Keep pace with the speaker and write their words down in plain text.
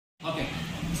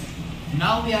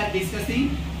Now we are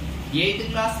discussing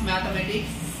 8th class mathematics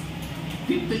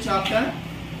 5th chapter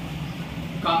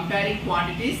comparing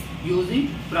quantities using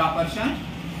proportion.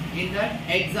 In that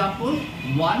example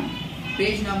 1,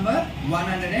 page number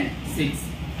 106.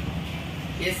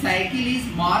 A cycle is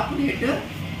marked at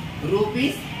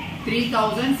rupees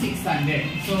 3600.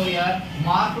 So here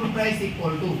marked price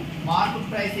equal to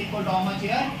how much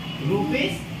here?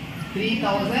 Rupees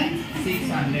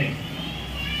 3600.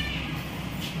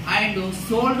 And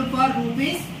sold for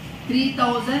rupees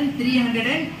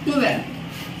 3312.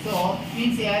 So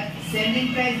means here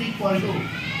selling price equal to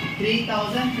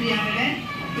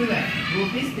 3312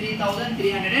 rupees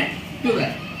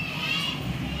 3312.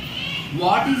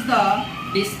 What is the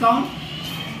discount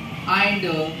and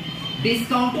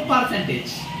discount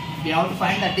percentage? We have to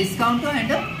find the discount and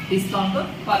discount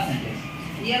percentage.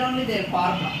 Here only their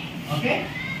formula. Okay,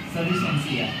 solutions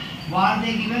here. What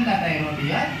they given that I wrote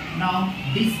here. Now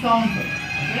discount.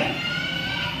 Okay,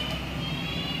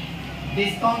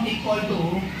 discount equal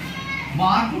to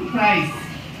market price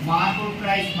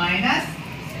minus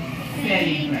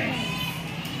selling price.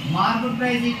 Market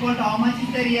price equal to how much is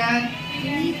there here?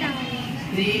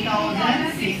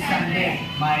 3600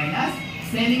 minus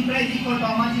selling price equal to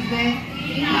how much is there?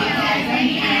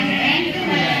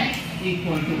 3312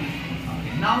 equal to.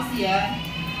 Okay. Now see here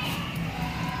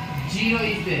 0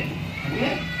 is there.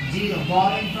 Okay, 0.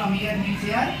 Borrowing from here means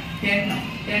here 10.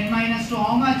 10 minus 2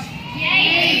 how much?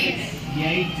 8.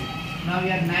 Now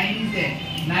here 9 is there.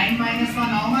 9 minus 1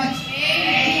 how much?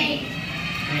 8.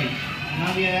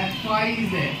 Now here 5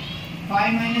 is there.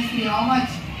 5 minus 3 how much?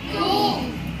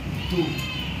 2.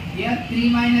 Here 3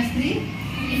 minus 3? 0.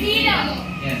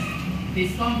 Yes.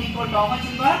 Discount equal to how much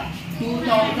you got?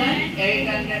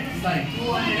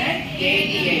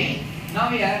 288. Now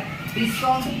here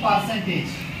discount percentage.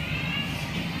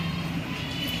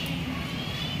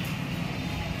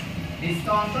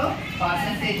 Discount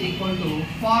percentage equal to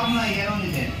formula here only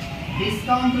there.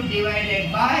 Discount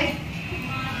divided by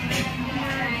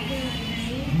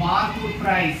market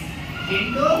price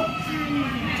into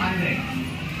 100.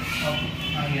 Okay.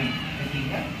 Now here taking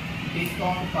the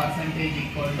discount percentage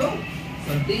equal to.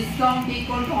 So discount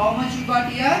equal to how much you got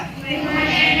here?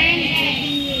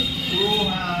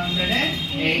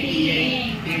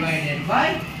 288 divided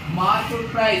by market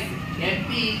price.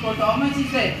 MP equal to how much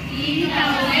is that?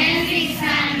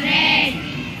 3600.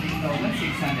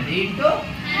 3600 into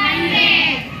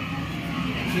 100.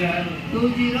 Here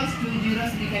 2 zeros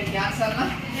we can cancel, na?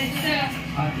 Yes sir.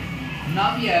 Okay.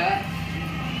 Now here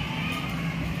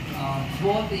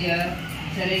both here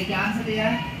shall I cancel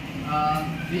here?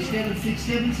 Which table? 6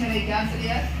 table shall I cancel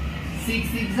here? 6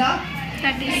 6 are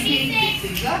 36.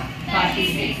 6 are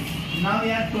 36. Now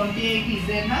here 28 is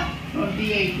there, na?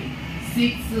 28.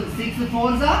 6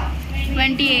 4s are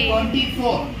 28.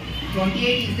 24.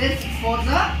 28 is there. 6 4s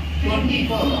are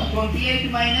 24.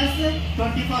 28 minus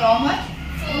 24 how much?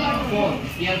 4.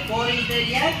 Here 4 is there,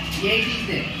 here 8 is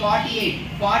there. 48.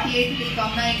 48 will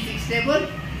come now in 6 table.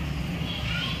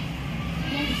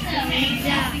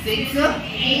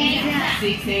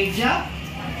 6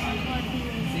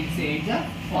 8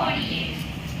 48.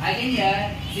 Again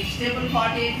here 6 table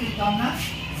 48 will come now.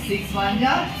 6 1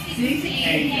 6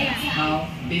 8. Now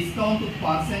discount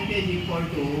percentage equal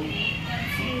to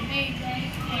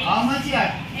how much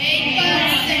here?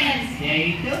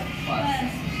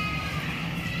 8%.